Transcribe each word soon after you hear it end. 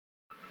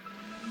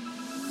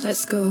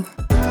Let's go.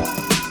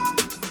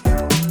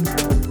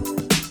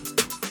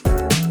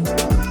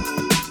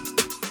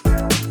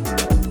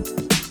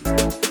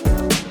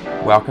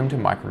 Welcome to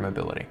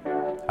Micromobility,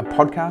 a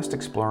podcast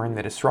exploring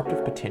the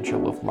disruptive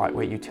potential of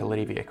lightweight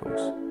utility vehicles.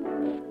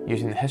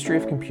 Using the history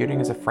of computing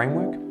as a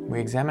framework, we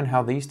examine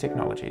how these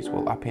technologies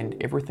will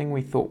upend everything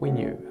we thought we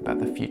knew about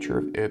the future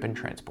of urban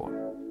transport.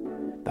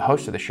 The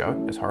host of the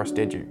show is Horace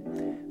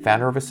Dediu,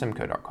 founder of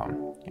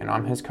Asimco.com, and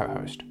I'm his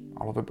co-host,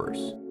 Oliver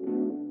Bruce.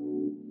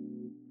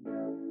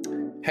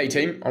 Hey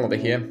team, Oliver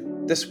here.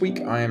 This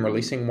week I am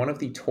releasing one of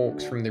the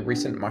talks from the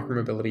recent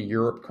Micromobility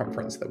Europe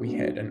conference that we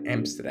had in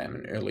Amsterdam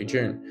in early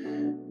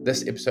June.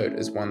 This episode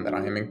is one that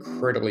I am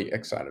incredibly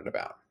excited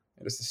about.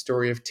 It is the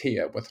story of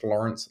TIA with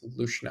Lawrence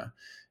Leuschner,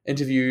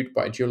 interviewed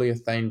by Julia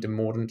Thayne de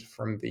Mordaunt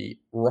from the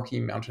Rocky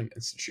Mountain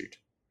Institute.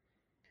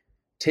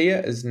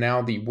 TIA is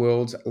now the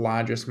world's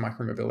largest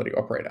micromobility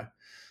operator.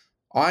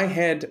 I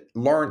had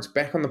Lawrence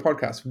back on the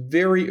podcast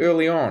very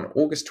early on,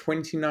 August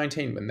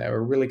 2019, when they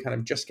were really kind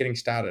of just getting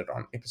started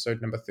on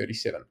episode number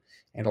 37,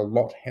 and a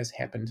lot has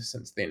happened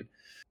since then.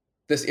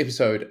 This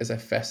episode is a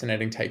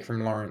fascinating take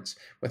from Lawrence,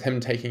 with him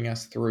taking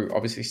us through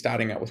obviously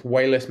starting out with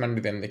way less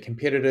money than the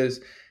competitors,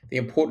 the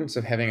importance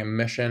of having a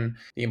mission,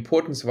 the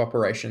importance of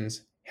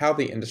operations, how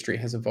the industry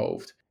has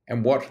evolved,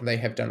 and what they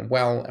have done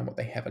well and what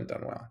they haven't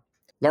done well.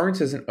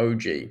 Lawrence is an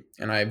OG,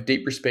 and I have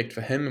deep respect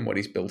for him and what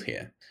he's built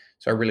here.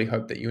 So I really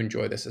hope that you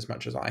enjoy this as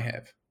much as I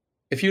have.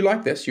 If you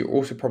like this, you're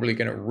also probably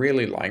going to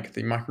really like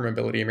the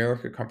Micromobility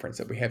America conference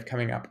that we have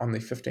coming up on the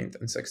 15th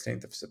and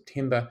 16th of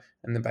September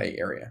in the Bay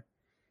Area.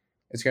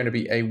 It's going to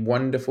be a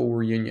wonderful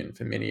reunion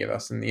for many of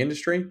us in the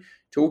industry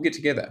to all get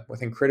together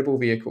with incredible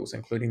vehicles,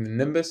 including the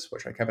Nimbus,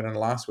 which I covered in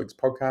last week's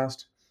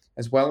podcast,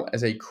 as well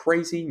as a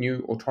crazy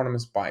new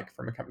autonomous bike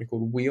from a company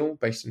called Wheel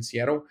based in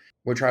Seattle,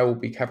 which I will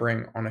be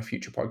covering on a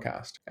future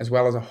podcast, as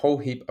well as a whole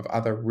heap of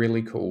other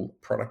really cool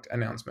product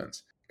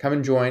announcements. Come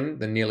and join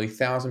the nearly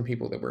 1,000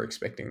 people that we're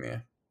expecting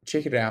there.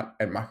 Check it out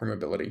at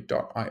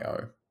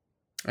micromobility.io.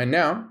 And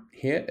now,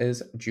 here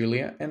is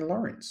Julia and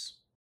Lawrence.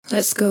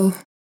 Let's go.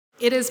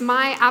 It is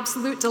my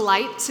absolute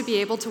delight to be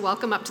able to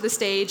welcome up to the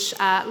stage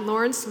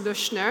Lawrence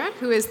Leuschner,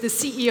 who is the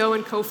CEO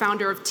and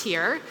co-founder of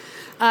TIER.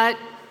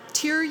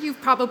 TIER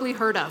you've probably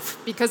heard of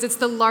because it's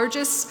the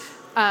largest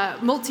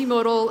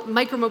multimodal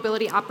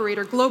micromobility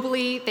operator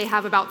globally. They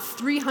have about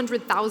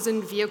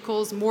 300,000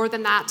 vehicles, more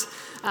than that,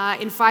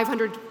 in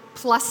 500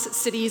 plus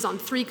cities on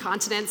 3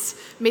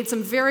 continents, made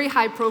some very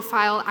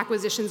high-profile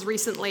acquisitions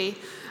recently,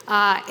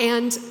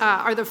 and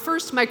are the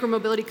first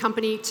micromobility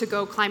company to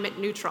go climate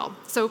neutral.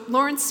 So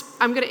Lawrence,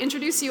 I'm going to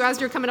introduce you as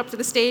you're coming up to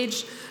the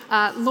stage.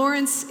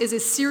 Lawrence is a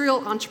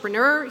serial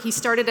entrepreneur. He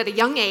started at a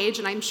young age,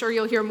 and I'm sure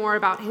you'll hear more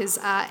about his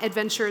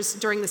adventures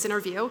during this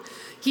interview.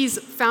 He's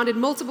founded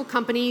multiple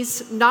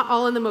companies, not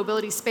all in the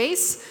mobility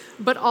space,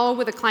 but all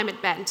with a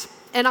climate bent.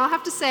 And I'll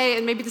have to say,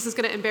 and maybe this is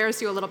going to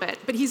embarrass you a little bit,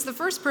 but he's the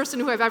first person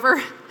who I've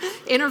ever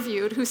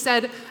interviewed who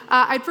said,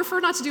 I'd prefer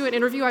not to do an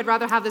interview, I'd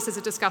rather have this as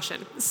a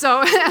discussion.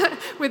 So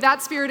with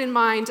that spirit in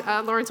mind,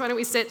 Lawrence, why don't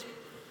we sit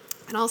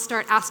and I'll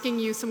start asking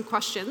you some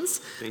questions.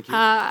 Thank you.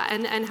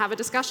 And have a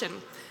discussion.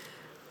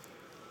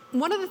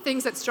 One of the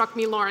things that struck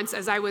me, Lawrence,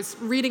 as I was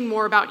reading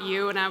more about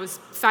you and I was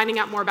finding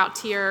out more about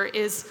TIER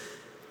is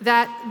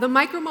that the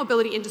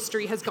micromobility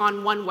industry has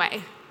gone one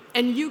way,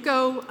 and you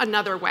go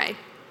another way.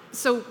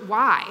 So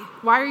why?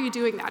 Why are you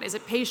doing that? Is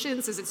it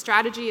patience? Is it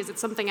strategy? Is it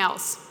something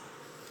else?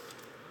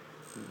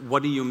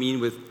 What do you mean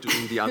with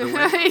doing the other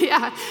way?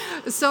 Yeah.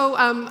 So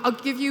I'll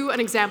give you an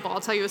example. I'll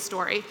tell you a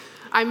story.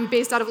 I'm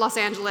based out of Los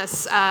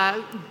Angeles.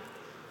 A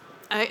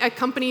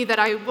company that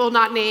I will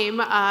not name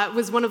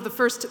was one of the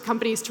first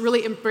companies to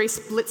really embrace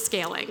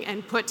blitzscaling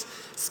and put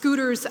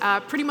scooters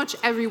pretty much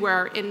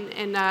everywhere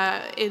in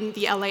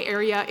the LA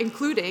area,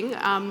 including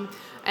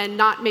and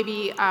not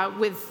maybe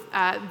with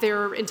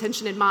their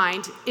intention in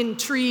mind, in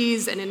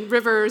trees and in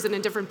rivers and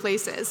in different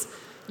places.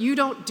 You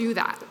don't do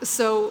that.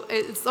 So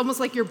it's almost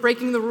like you're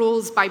breaking the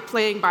rules by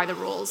playing by the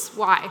rules.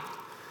 Why?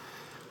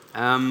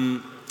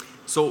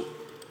 So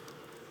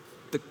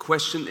the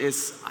question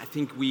is, I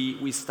think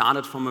we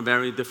started from a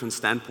very different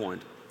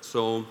standpoint.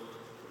 So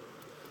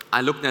I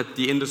looked at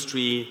the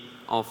industry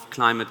of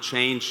climate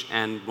change,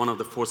 and one of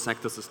the 4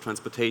 sectors is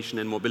transportation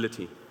and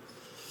mobility.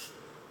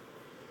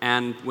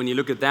 And when you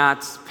look at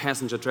that,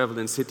 passenger travel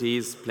in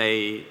cities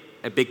play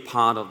a big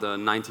part of the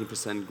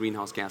 19%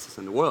 greenhouse gases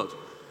in the world.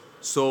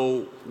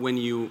 So when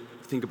you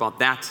think about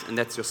that, and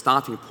that's your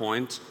starting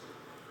point,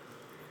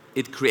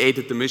 it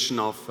created the mission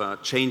of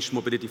change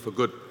mobility for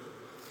good.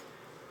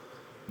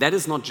 That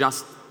is not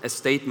just a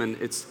statement,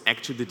 it's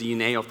actually the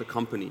DNA of the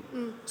company.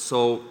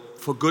 So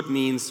for good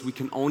means we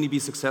can only be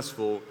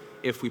successful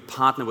if we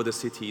partner with the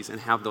cities and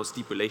have those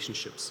deep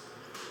relationships.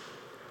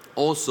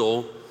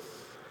 Also,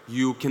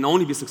 you can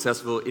only be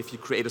successful if you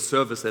create a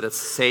service that is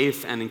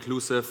safe and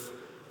inclusive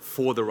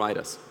for the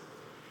riders.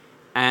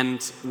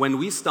 And when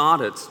we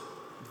started,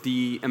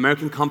 the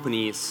American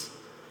companies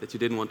that you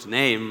didn't want to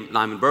name,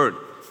 Lime and Bird,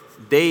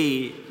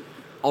 they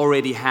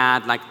already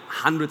had like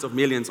hundreds of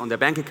millions on their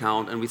bank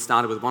account, and we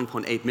started with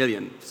 1.8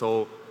 million.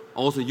 So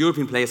Also,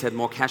 European players had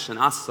more cash than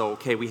us. So,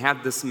 okay, we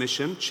had this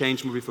mission,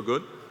 change movie for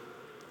good.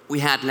 We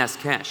had less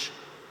cash.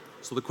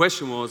 So the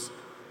question was,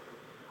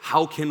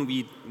 how can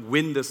we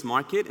win this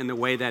market in a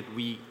way that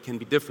we can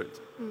be different?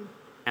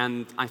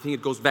 And I think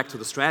it goes back to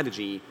the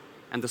strategy.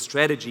 And the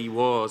strategy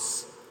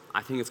was,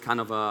 I think it's kind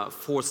of a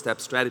 4-step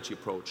strategy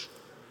approach.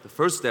 The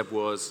first step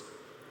was,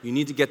 you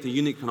need to get the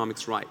unit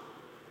economics right.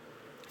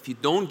 If you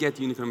don't get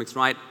the unit economics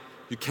right,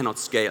 you cannot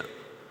scale.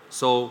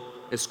 So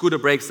a scooter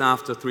breaks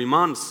after 3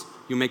 months,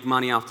 you make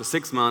money after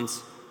 6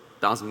 months,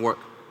 doesn't work.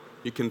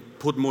 You can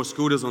put more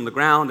scooters on the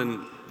ground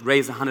and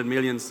raise 100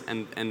 millions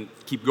and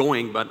keep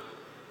going, but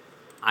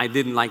I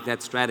didn't like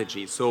that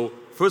strategy. So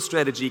first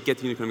strategy, get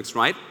the unit economics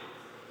right.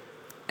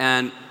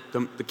 And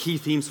the key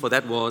themes for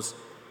that was,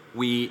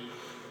 we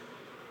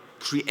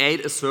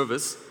create a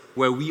service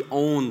where we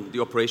own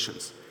the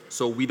operations.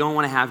 So we don't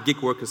want to have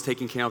gig workers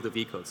taking care of the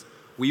vehicles.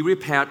 We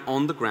repair it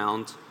on the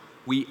ground,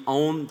 we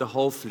own the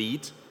whole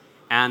fleet,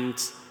 and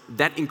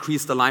that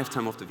increased the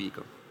lifetime of the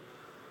vehicle.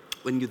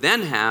 When you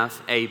then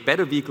have a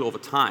better vehicle over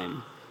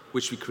time,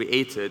 which we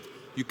created,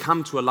 you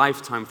come to a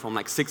lifetime from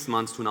like 6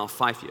 months to now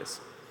 5 years.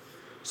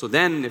 So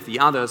then if the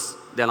others,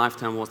 their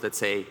lifetime was, let's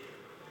say,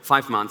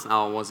 5 months,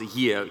 ours was a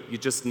year, you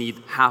just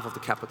need half of the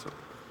capital.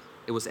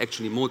 It was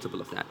actually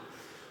multiple of that.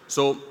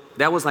 So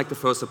that was like the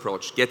first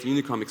approach, get the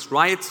unit economics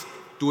right,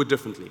 do it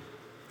differently.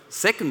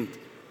 Second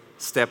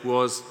step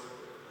was,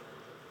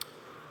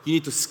 you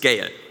need to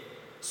scale.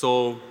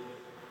 So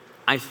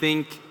I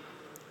think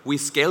we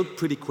scaled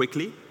pretty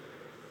quickly,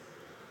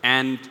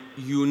 and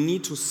you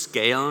need to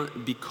scale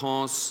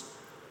because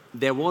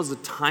there was a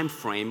time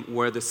frame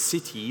where the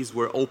cities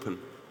were open.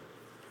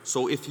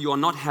 So if you are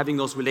not having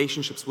those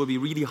relationships, it will be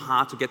really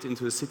hard to get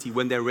into the city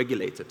when they're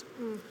regulated.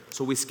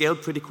 So we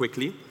scaled pretty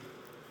quickly,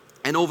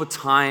 and over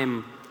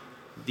time,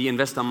 the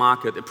investor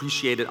market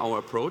appreciated our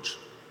approach,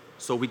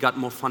 so we got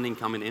more funding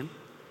coming in.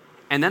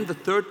 And then the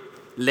third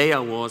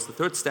layer was, the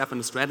third step in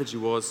the strategy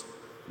was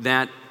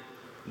that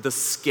the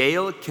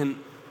scale can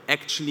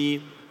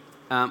actually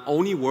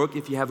only work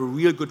if you have a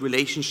real good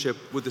relationship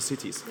with the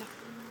cities. Yeah.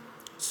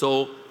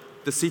 So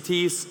the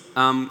cities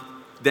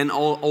then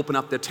all open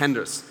up their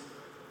tenders.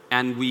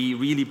 And we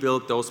really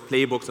built those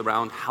playbooks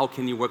around how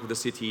can you work with the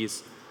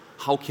cities,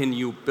 how can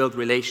you build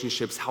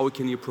relationships, how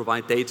can you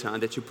provide data,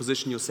 and that you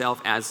position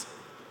yourself as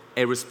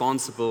a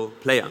responsible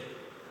player.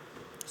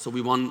 So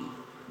we won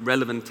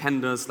relevant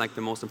tenders, like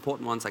the most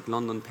important ones, like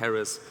London,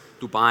 Paris,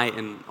 Dubai,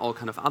 and all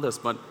kind of others.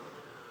 But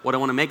what I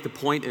want to make the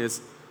point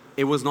is,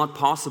 it was not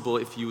possible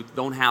if you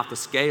don't have the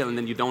scale and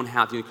then you don't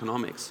have the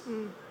economics.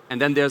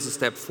 And then there's a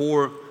step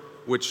 4,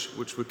 which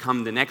will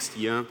come the next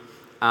year.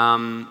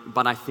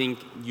 But I think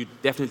you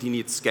definitely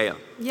need scale.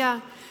 Yeah,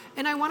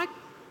 and I want to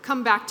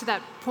come back to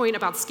that point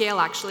about scale,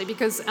 actually,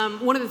 because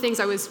one of the things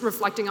I was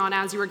reflecting on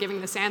as you were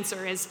giving this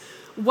answer is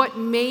what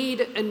made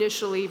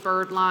initially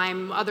Bird,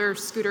 Lime, other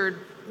scooter,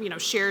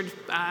 shared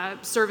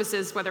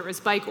services, whether it was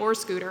bike or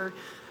scooter,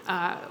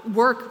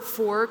 work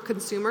for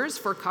consumers,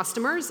 for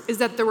customers, is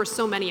that there were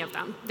so many of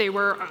them. They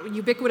were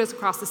ubiquitous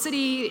across the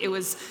city. It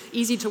was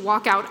easy to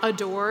walk out a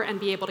door and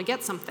be able to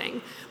get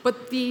something.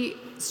 But the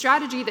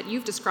strategy that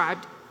you've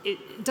described,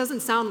 it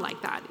doesn't sound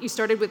like that. You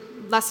started with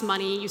less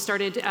money. You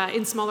started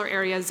in smaller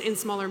areas, in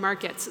smaller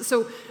markets.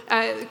 So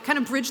kind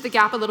of bridge the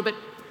gap a little bit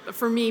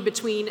for me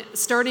between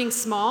starting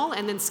small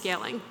and then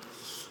scaling.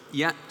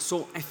 Yeah,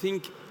 so I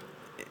think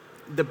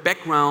the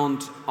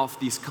background of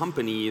these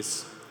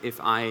companies,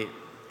 if I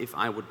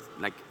would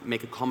like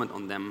make a comment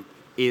on them,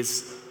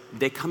 is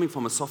they're coming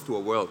from a software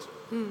world.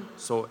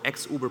 So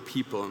ex-Uber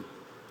people.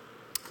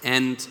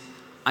 And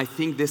I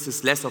think this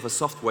is less of a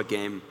software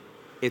game.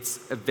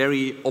 It's a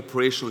very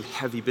operational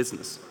heavy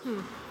business.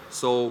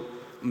 So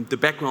the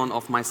background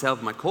of myself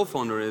and my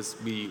co-founder is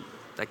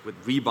with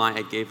Rebuy,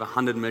 I gave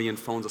 100 million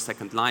phones a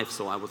second life,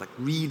 so I was like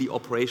really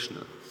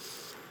operational.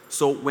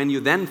 So when you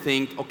then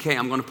think, okay,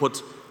 I'm going to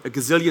put a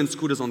gazillion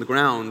scooters on the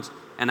ground,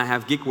 and I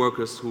have gig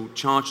workers who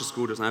charge the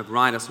scooters, and I have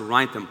riders who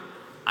ride them,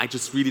 I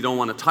just really don't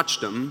want to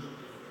touch them.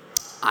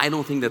 I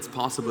don't think that's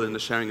possible in the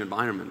sharing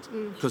environment,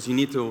 because you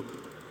need to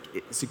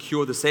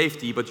secure the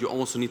safety, but you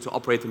also need to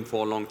operate them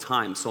for a long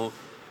time. So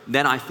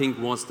that, I think,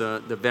 was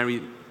the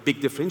very big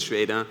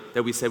differentiator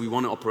that we said we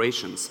want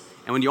operations.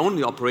 And when you own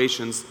the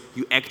operations,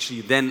 you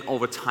actually then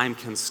over time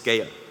can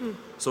scale.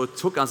 So it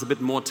took us a bit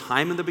more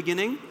time in the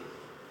beginning,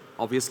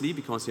 obviously,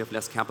 because you have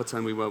less capital,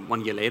 and we were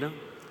 1 year later.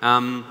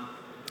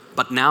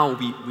 But now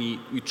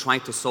we try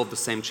to solve the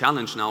same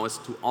challenge now, is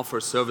to offer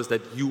a service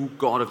that you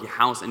go out of your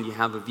house and you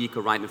have a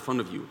vehicle right in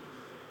front of you.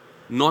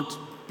 Not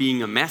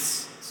being a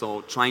mess,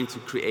 so trying to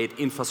create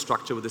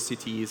infrastructure with the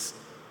cities.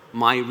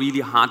 My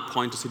really hard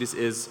point to cities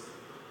is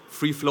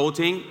free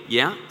floating,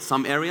 yeah,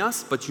 some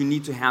areas, but you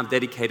need to have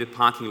dedicated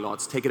parking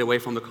lots, take it away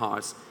from the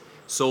cars,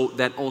 so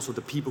that also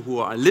the people who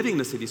are living in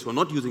the cities, who are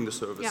not using the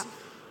service,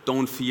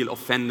 don't feel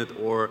offended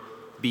or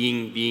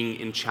being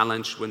in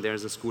challenge when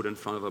there's a scooter in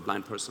front of a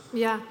blind person.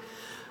 Yeah.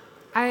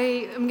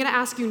 I am going to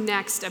ask you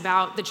next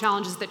about the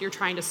challenges that you're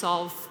trying to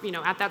solve,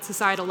 at that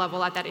societal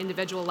level, at that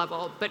individual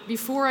level. But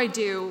before I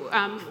do,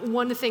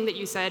 one thing that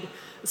you said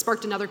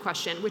sparked another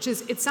question, which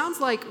is, it sounds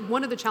like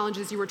one of the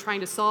challenges you were trying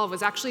to solve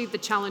was actually the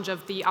challenge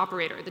of the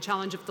operator, the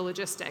challenge of the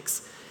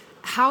logistics.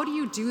 How do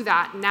you do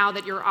that now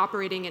that you're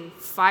operating in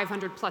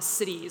 500 plus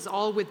cities,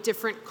 all with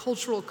different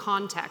cultural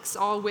contexts,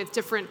 all with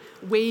different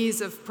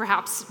ways of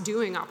perhaps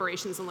doing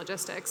operations and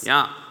logistics?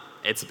 Yeah,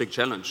 it's a big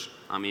challenge.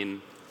 I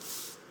mean,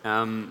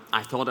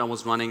 I thought I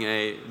was running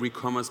a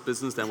re-commerce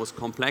business that was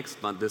complex,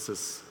 but this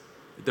is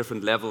a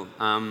different level.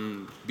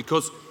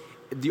 Because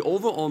the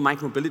overall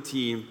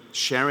micromobility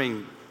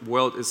sharing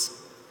world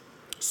is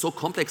so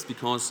complex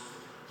because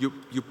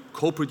you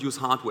co-produce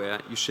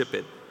hardware, you ship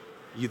it,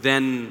 you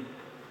then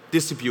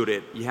distribute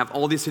it, you have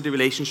all these city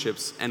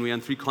relationships, and we're on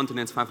 3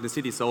 continents, 500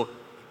 cities. So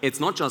it's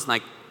not just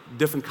like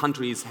different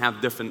countries have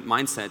different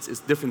mindsets, it's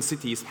different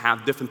cities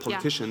have different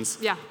politicians,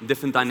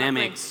 different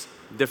dynamics,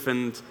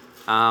 different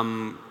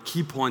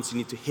key points you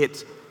need to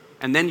hit.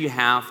 And then you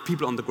have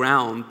people on the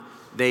ground,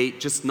 they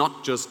just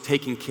not just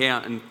taking care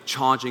and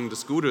charging the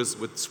scooters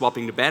with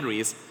swapping the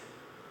batteries,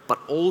 but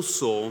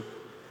also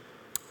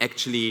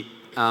actually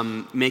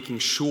making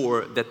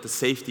sure that the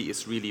safety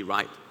is really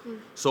right.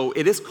 So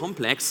it is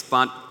complex,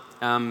 but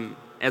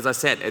as I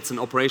said, it's an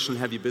operational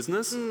heavy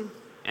business,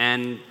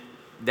 and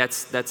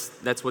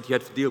that's what you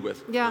have to deal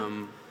with. Yeah.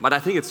 But I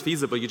think it's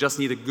feasible. You just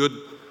need a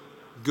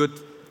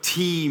good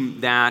team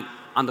that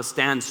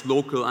understands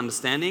local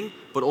understanding,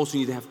 but also you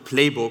need to have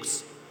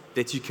playbooks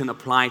that you can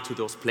apply to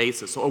those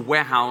places. So a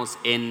warehouse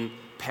in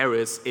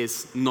Paris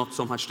is not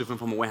so much different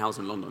from a warehouse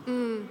in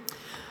London.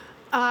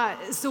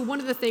 So one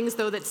of the things,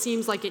 though, that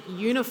seems like it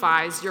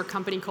unifies your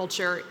company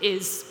culture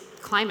is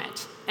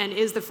climate, and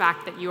is the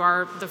fact that you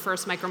are the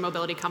first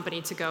micromobility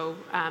company to go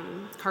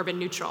carbon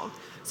neutral.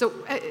 So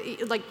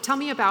tell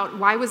me about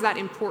why was that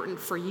important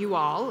for you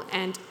all,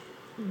 and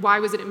why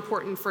was it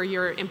important for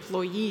your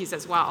employees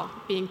as well,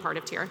 being part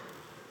of TIER?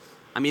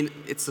 I mean,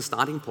 it's the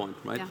starting point,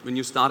 right? Yeah. When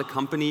you start a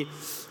company,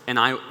 and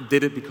I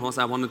did it because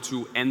I wanted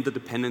to end the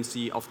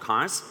dependency of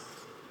cars.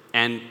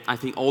 And I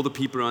think all the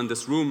people are in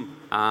this room,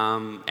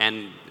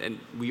 and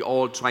we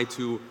all try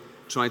to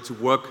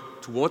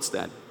work towards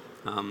that.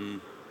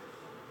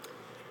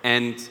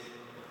 And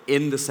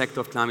in the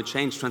sector of climate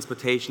change,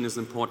 transportation is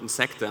an important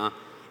sector.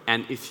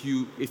 And if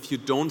you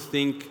don't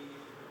think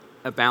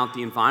about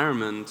the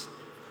environment,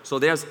 so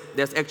there's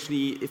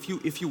actually,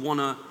 if you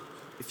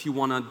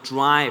wanna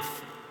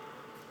drive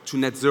to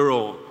net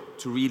zero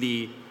to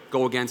really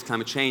go against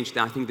climate change,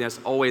 then I think there's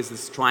always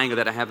this triangle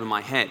that I have in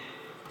my head.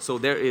 So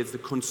there is the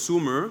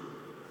consumer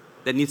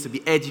that needs to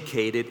be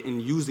educated in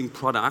using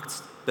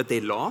products that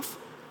they love.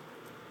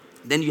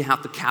 Then you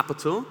have the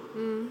capital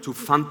to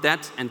fund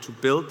that and to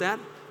build that.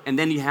 And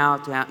then you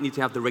need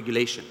to have the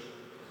regulation.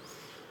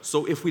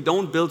 So if we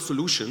don't build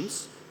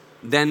solutions,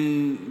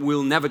 then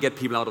we'll never get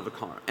people out of the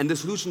car. And the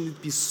solution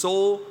would be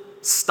so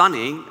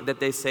stunning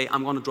that they say,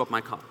 I'm going to drop my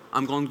car.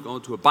 I'm going to go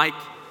to a bike.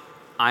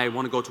 I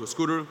want to go to a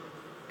scooter.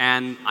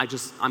 And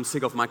I'm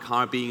sick of my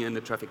car being in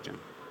the traffic jam.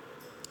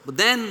 But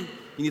then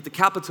you need the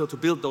capital to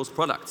build those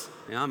products.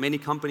 Yeah? Many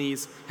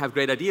companies have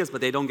great ideas,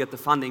 but they don't get the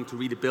funding to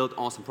really build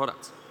awesome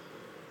products.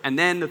 And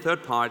then the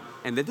third part,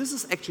 and this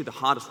is actually the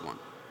hardest one,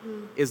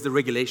 is the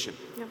regulation.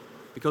 Yeah.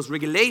 Because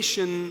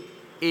regulation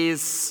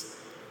is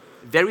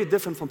very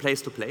different from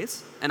place to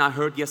place. And I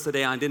heard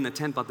yesterday, I didn't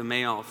attend, but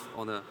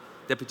the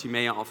deputy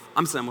mayor of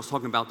Amsterdam was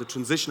talking about the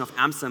transition of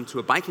Amsterdam to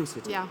a biking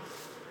city. Yeah.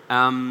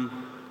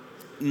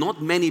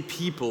 Not many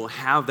people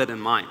have that in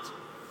mind.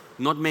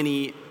 Not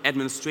many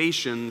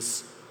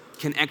administrations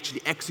can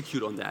actually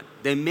execute on that.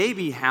 They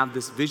maybe have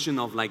this vision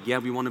of like, yeah,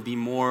 we want to be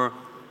more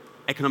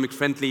economic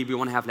friendly, we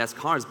want to have less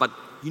cars, but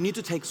you need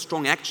to take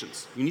strong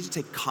actions. You need to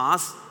take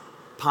cars,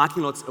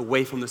 parking lots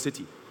away from the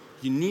city.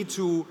 You need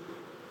to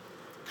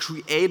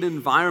create an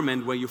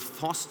environment where you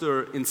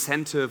foster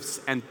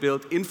incentives and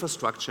build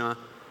infrastructure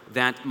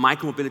that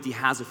micromobility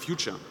has a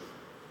future.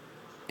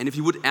 And if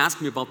you would ask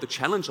me about the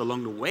challenge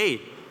along the way,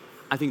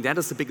 I think that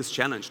is the biggest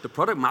challenge. The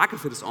product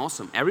market fit is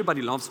awesome.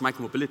 Everybody loves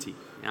micromobility.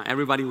 Yeah,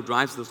 everybody who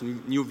drives those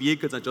new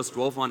vehicles I just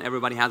drove on,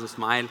 everybody has a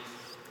smile.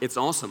 It's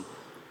awesome.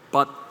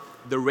 But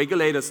the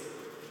regulators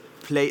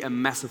play a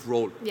massive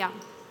role. Yeah.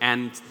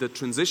 And the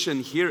transition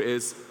here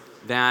is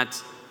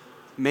that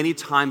many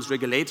times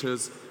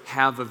regulators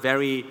have a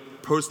very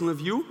personal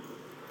view,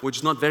 which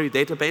is not very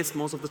data-based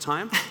most of the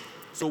time.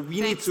 So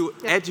we need to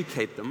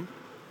educate them,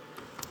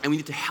 and we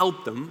need to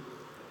help them,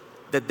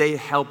 that they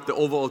help the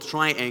overall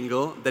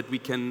triangle that we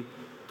can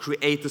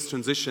create this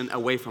transition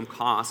away from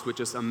cars, which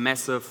is a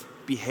massive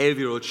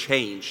behavioral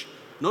change,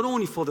 not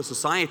only for the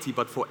society,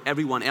 but for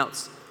everyone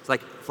else. It's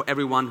like for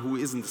everyone who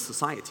is in the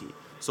society.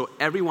 So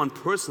everyone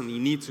personally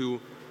need to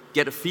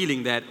get a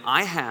feeling that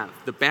I have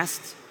the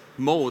best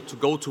mode to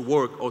go to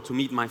work or to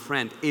meet my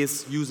friend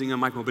is using a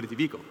micromobility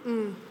vehicle.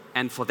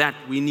 And for that,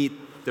 we need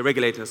the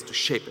regulators to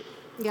shape it.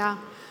 Yeah.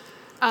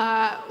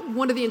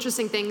 One of the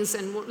interesting things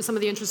and some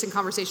of the interesting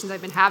conversations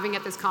I've been having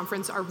at this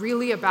conference are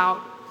really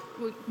about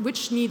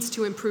which needs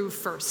to improve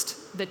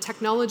first. the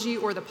technology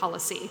or the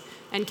policy?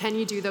 And can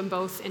you do them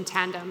both in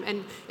tandem?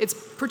 And it's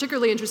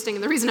particularly interesting,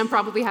 and the reason I'm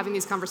probably having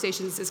these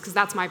conversations is because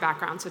that's my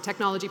background, so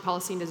technology,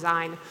 policy, and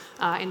design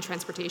in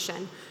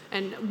transportation.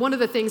 And one of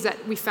the things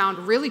that we found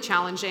really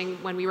challenging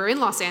when we were in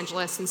Los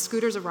Angeles and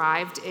scooters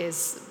arrived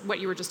is what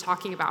you were just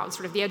talking about,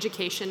 sort of the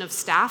education of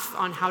staff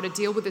on how to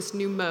deal with this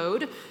new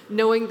mode,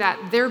 knowing that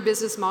their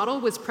business model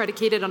was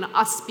predicated on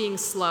us being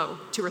slow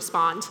to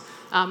respond,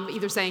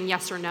 either saying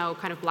yes or no,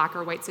 kind of black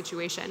or white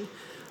situation.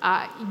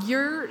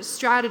 Your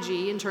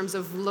strategy in terms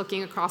of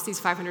looking across these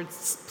 500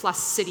 plus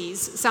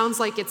cities sounds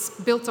like it's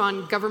built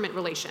on government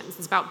relations.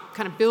 It's about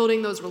kind of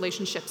building those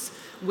relationships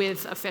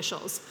with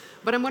officials.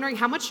 But I'm wondering,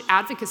 how much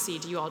advocacy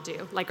do you all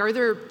do? Like, are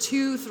there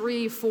 2,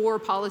 3, 4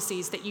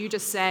 policies that you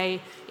just say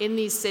in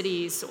these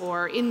cities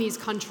or in these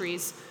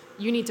countries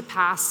you need to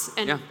pass,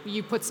 and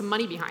you put some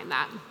money behind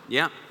that?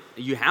 Yeah,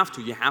 you have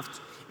to.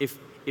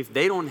 If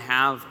they don't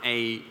have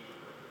a,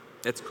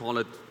 let's call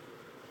it,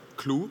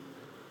 clue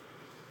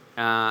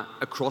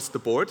across the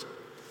board,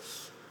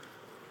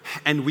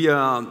 and we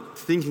are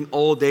thinking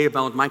all day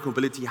about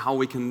micromobility, how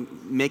we can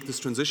make this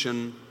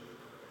transition,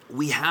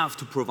 we have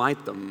to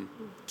provide them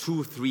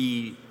 2,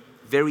 3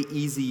 very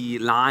easy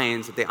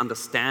lines that they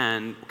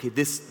understand, okay,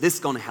 this is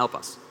going to help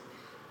us.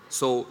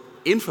 So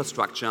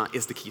infrastructure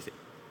is the key thing.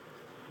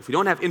 If we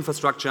don't have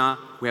infrastructure,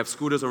 we have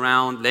scooters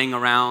around, laying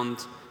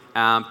around,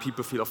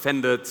 people feel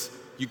offended,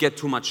 you get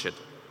too much shit.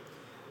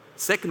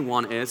 Second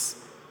one is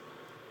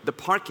the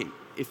parking.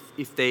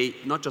 If they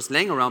not just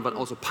laying around but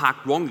also park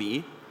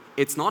wrongly,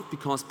 it's not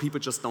because people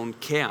just don't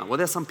care. Well,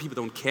 there's some people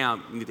don't care,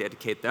 we need to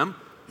educate them.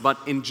 But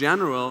in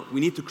general, we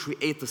need to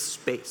create the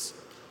space.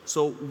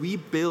 So we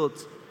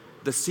build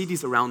the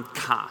cities around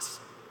cars.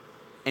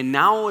 And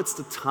now it's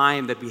the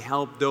time that we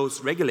help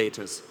those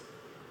regulators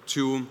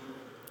to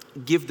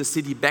give the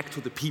city back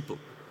to the people.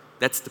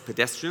 That's the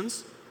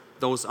pedestrians.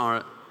 Those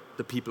are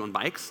the people on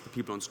bikes, the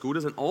people on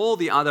scooters, and all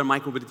the other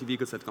micromobility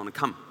vehicles that are going to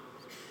come.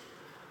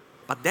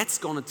 But that's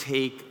going to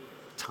take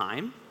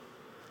time,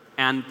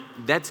 and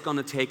that's going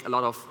to take a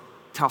lot of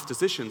tough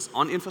decisions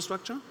on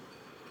infrastructure,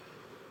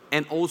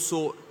 and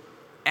also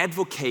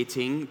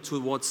advocating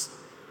towards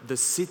the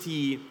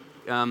city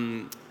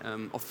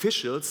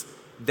officials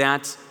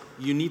that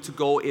you need to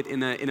go it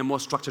in a more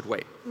structured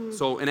way.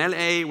 So in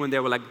LA, when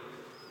there were like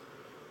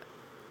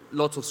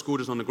lots of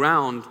scooters on the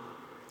ground,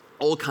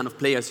 all kind of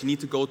players, you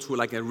need to go to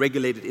like a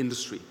regulated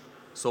industry.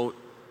 So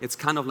it's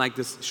kind of like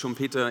this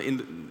Schumpeter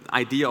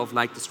idea of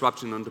like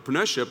disruption and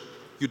entrepreneurship.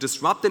 You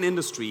disrupt an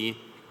industry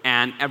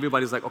and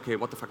everybody's like, okay,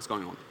 what the fuck is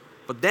going on?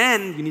 But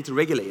then you need to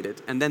regulate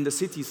it. And then the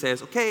city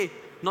says, okay,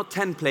 not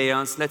 10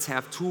 players, let's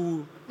have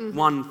 2,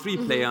 1, 3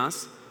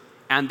 players.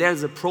 And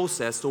there's a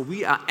process. So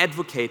we are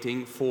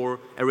advocating for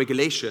a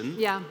regulation.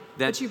 Yeah,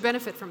 but you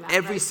benefit from that,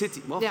 every right?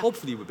 city, well,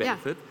 hopefully we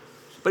benefit.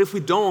 But if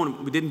we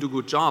don't, we didn't do a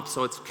good job,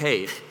 so it's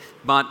okay.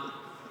 But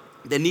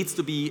there needs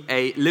to be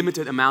a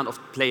limited amount of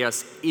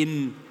players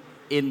in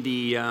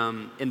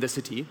the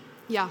city.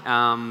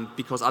 Yeah.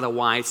 Because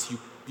otherwise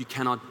you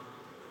cannot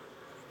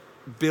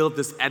build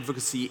this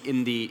advocacy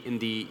in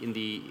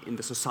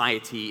the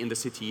society, in the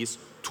cities,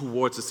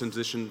 towards this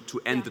transition to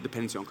end the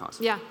dependency on cars.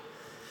 Yeah.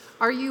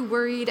 Are you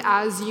worried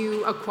as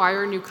you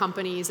acquire new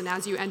companies and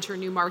as you enter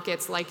new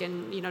markets, like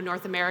in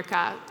North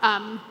America,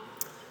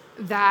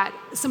 that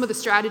some of the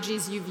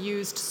strategies you've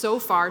used so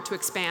far to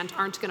expand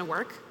aren't going to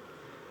work?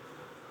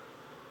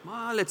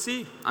 Well, let's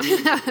see. I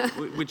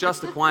mean, we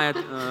just acquired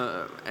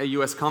a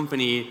US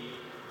company,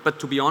 but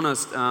to be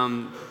honest,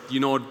 you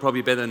know it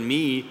probably better than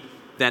me,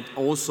 that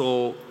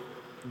also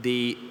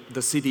the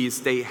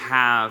cities, they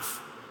have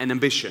an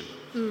ambition.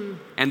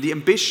 And the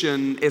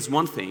ambition is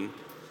one thing,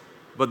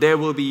 but there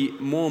will be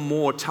more and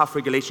more tough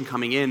regulation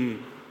coming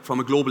in from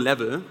a global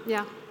level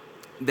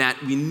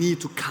that we need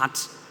to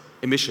cut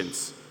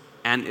emissions.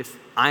 And if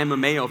I'm a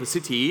mayor of a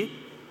city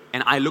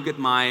and I look at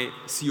my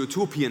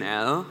CO2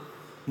 P&L,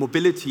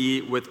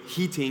 mobility with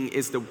heating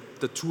is the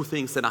 2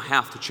 things that I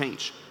have to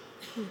change.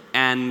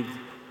 And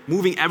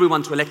moving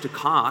everyone to electric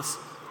cars,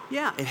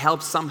 it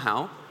helps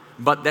somehow,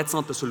 but that's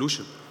not the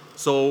solution.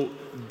 So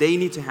they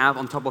need to have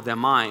on top of their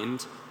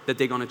mind that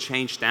they're going to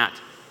change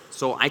that.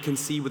 So I can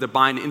see with the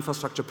Biden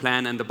infrastructure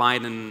plan and the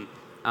Biden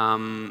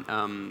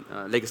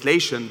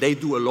legislation, they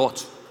do a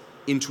lot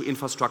into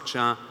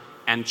infrastructure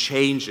and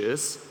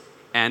changes.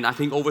 And I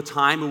think over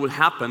time it will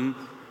happen.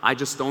 I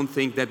just don't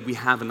think that we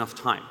have enough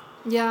time.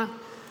 Yeah.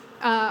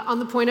 On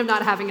the point of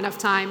not having enough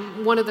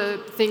time, one of the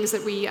things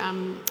that we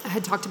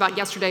had talked about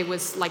yesterday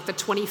was like the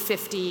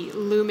 2050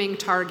 looming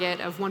target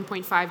of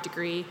 1.5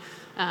 degree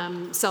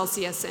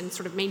Celsius and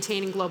sort of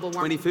maintaining global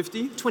warming.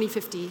 2050?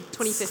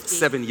 2050.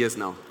 7 years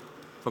now,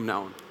 from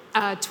now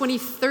on.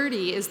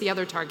 2030 is the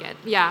other target.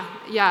 Yeah.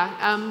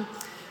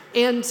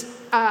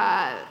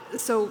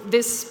 So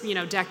this,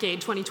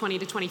 decade, 2020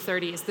 to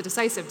 2030, is the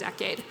decisive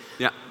decade.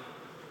 Yeah.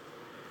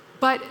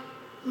 But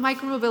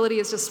micromobility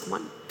is just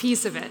one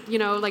piece of it,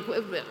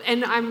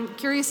 and I'm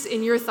curious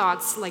in your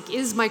thoughts,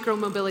 is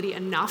micromobility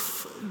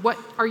enough? What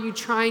are you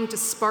trying to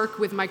spark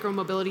with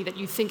micromobility that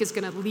you think is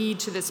going to lead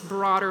to this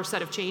broader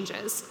set of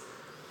changes?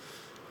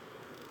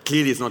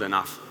 Clearly, it's not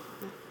enough.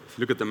 If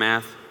you look at the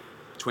math,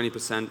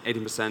 20%,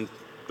 18%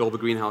 global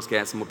greenhouse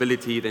gas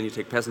mobility, then you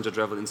take passenger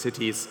travel in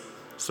cities,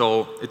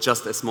 so it's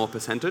just a small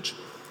percentage.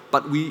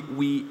 But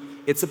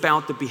it's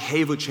about the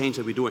behavior change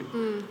that we're doing.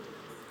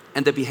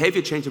 And the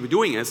behavior change that we're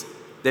doing is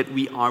that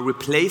we are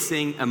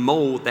replacing a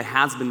mode that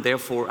has been there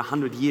for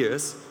 100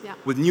 years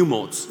with new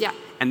modes. Yeah.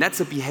 And that's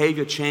a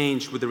behavior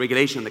change with the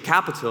regulation in the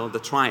capital, the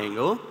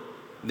triangle,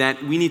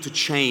 that we need to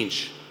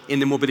change in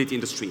the mobility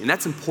industry. And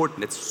that's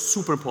important. It's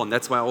super important.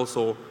 That's why I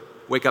also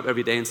wake up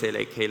every day and say,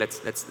 hey,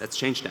 let's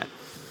change that.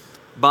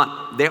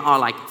 But there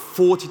are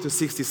 40 to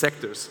 60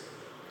 sectors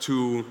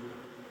to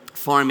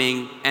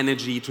farming,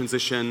 energy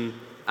transition,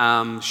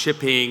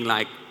 shipping,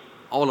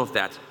 all of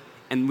that.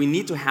 And we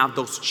need to have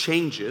those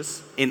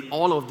changes in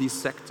all of these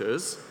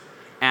sectors.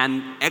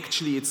 And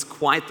actually, it's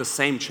quite the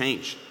same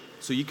change.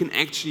 So you can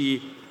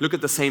actually look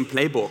at the same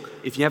playbook.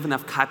 If you have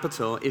enough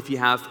capital, if you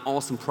have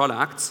awesome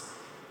products,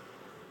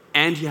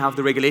 and you have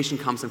the regulation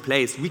comes in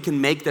place, we can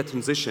make that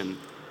transition.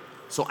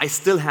 So I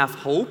still have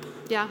hope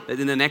that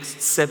in the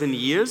next 7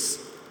 years,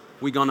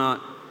 we're going to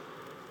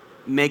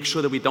make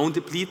sure that we don't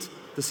deplete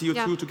the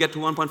CO2 to get to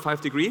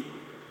 1.5 degree.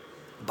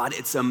 But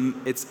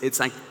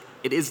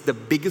it is the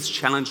biggest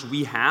challenge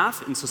we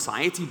have in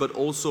society, but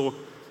also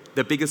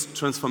the biggest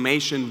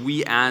transformation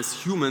we as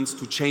humans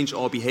to change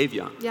our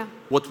behavior. Yeah.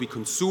 What we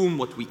consume,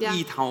 what we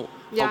eat, how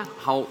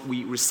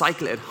we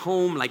recycle at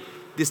home,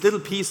 these little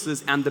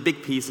pieces and the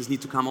big pieces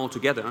need to come all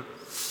together.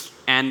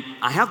 And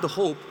I have the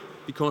hope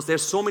because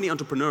there's so many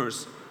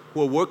entrepreneurs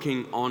who are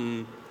working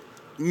on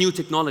new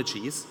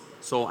technologies.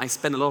 So I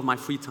spend a lot of my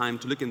free time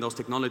to look in those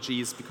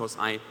technologies because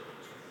I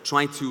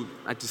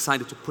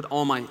decided to put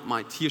all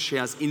my tier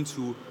shares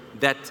into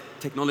that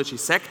technology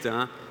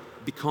sector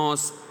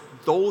because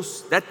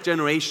that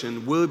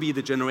generation will be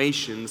the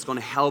generation that's going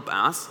to help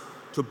us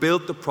to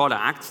build the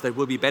products that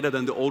will be better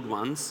than the old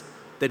ones,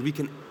 that we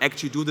can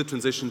actually do the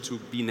transition to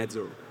be net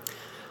zero.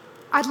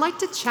 I'd like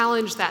to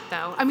challenge that,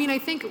 though. I mean, I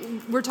think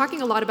we're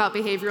talking a lot about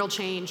behavioral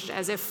change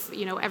as if,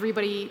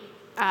 everybody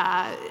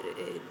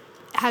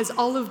has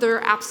all of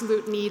their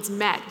absolute needs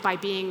met by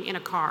being in a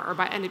car or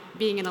by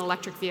being in an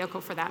electric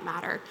vehicle for that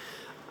matter.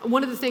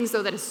 One of the things,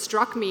 though, that has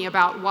struck me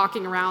about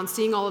walking around,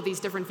 seeing all of these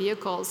different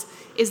vehicles,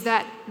 is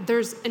that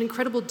there's an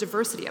incredible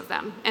diversity of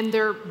them, and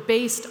they're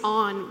based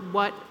on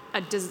what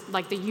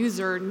the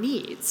user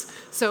needs.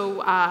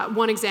 So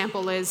one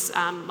example is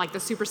the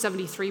Super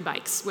 73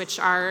 bikes, which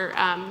are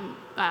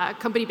a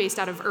company based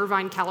out of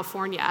Irvine,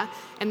 California,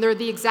 and they're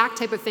the exact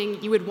type of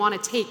thing you would want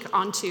to take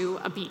onto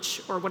a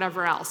beach or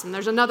whatever else. And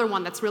there's another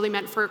one that's really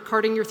meant for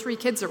carting your 3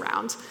 kids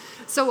around.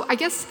 So I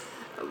guess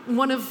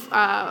one of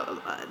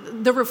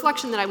the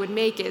reflection that I would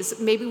make is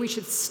maybe we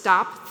should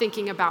stop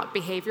thinking about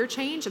behavior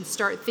change and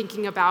start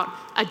thinking about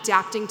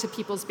adapting to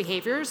people's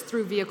behaviors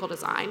through vehicle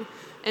design.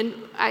 And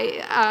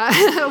I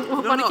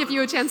want to give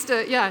you a chance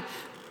to,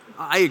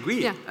 I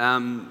agree. Yeah.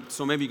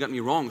 So maybe you got me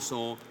wrong.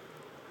 So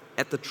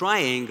at the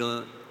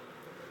triangle,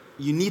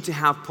 you need to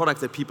have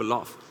products that people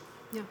love.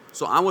 Yeah.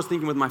 So I was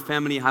thinking with my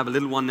family, I have a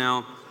little one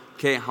now.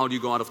 Okay, how do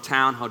you go out of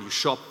town? How do you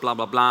shop? Blah,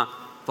 blah, blah.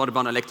 Thought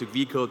about an electric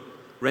vehicle,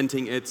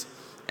 renting it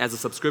as a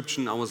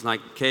subscription. I was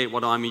like, okay,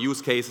 what are my use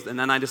cases? And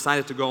then I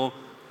decided to go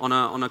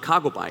on a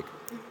cargo bike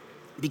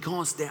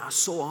because they are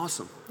so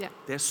awesome. Yeah.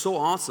 They're so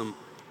awesome.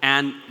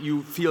 And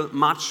you feel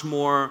much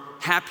more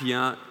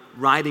happier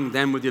riding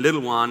them with your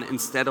little one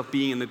instead of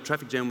being in the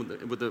traffic jam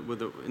with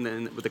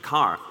the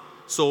car.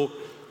 So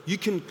you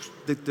can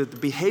the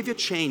behavior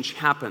change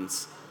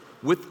happens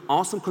with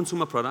awesome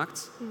consumer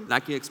products,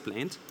 like you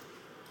explained,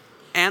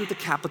 and the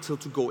capital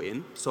to go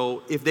in.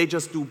 So if they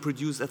just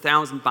produce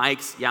 1,000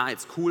 bikes,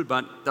 it's cool,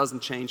 but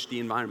doesn't change the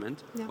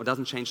environment or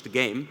doesn't change the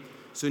game.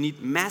 So you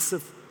need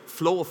massive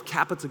flow of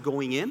capital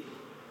going in,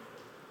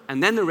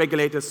 and then the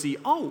regulators see,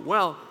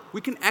 we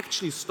can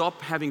actually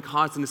stop having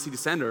cars in the city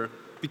center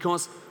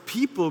because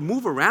people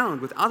move around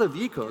with other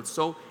vehicles.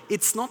 So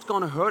it's not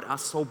going to hurt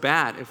us so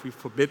bad if we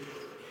forbid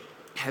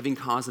having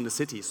cars in the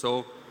city.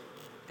 So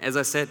as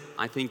I said,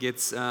 I think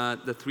it's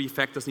the 3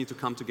 factors need to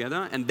come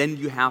together, and then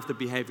you have the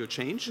behavior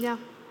change. Yeah.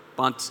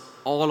 But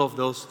all of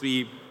those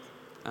 3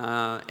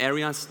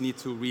 areas need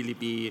to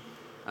really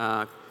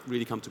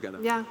come together.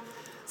 Yeah.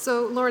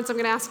 So Lawrence, I'm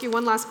going to ask you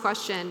one last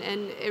question,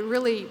 and it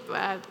really,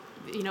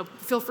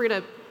 feel free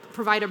to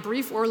provide a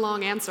brief or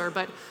long answer,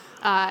 but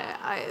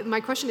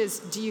my question is,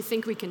 do you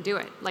think we can do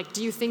it?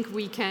 Do you think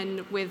we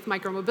can, with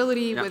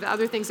micromobility, with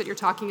other things that you're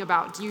talking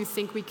about, do you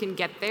think we can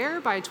get there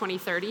by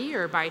 2030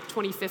 or by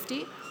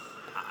 2050?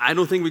 I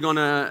don't think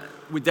we're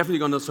definitely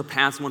going to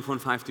surpass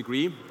 1.5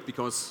 degree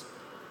because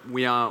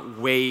we are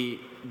way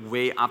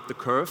up the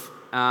curve.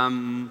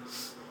 I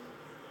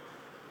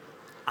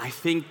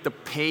think the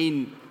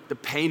pain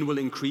will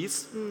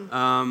increase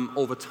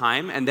over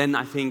time, and then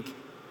I think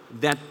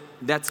that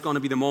that's going to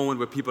be the moment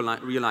where people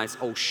realize,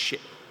 oh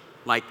shit,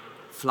 like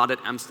flooded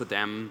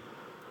Amsterdam,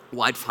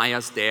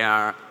 wildfires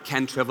there,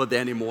 can't travel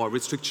there anymore,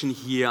 restriction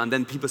here, and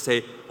then people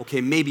say,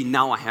 okay, maybe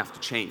now I have to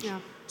change. Yeah.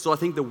 So I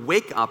think the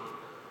wake-up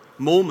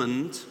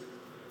moment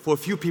for a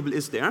few people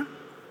is there,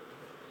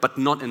 but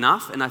not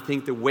enough, and I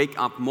think the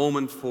wake-up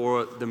moment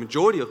for the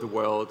majority of the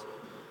world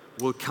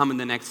will come in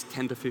the next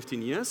 10 to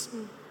 15 years,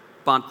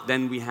 but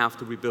then we have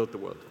to rebuild the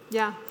world.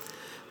 Yeah.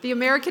 The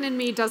American in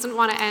me doesn't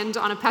want to end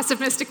on a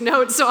pessimistic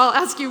note, so I'll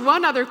ask you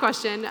one other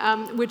question,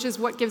 which is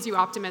what gives you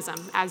optimism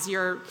as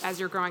you're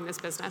growing this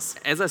business?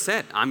 As I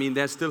said, I mean,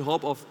 there's still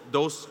hope of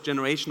those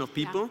generation of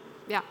people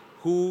Yeah.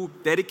 who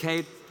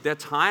dedicate their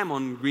time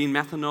on green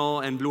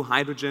methanol and blue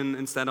hydrogen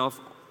instead of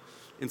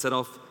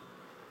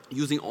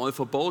using oil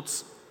for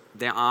boats.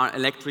 There are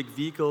electric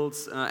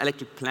vehicles,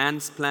 electric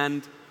plants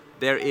planned.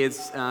 There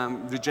is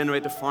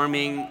regenerative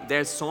farming.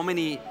 There's so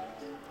many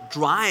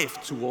drive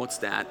towards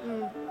that.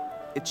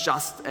 It's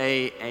just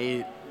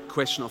a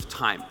question of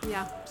time.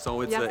 Yeah.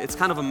 So it's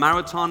kind of a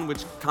marathon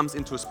which comes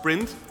into a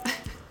sprint.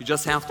 You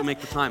just have to make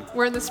the time.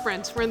 We're in the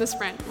sprint. Well,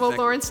 Exactly.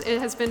 Lawrence, it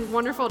has been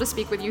wonderful to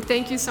speak with you.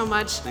 Thank you so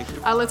much. Thank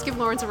you. Let's give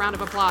Lawrence a round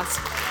of applause.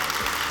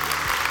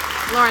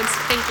 Lawrence,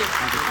 thank you.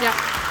 Thank you.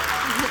 Yeah.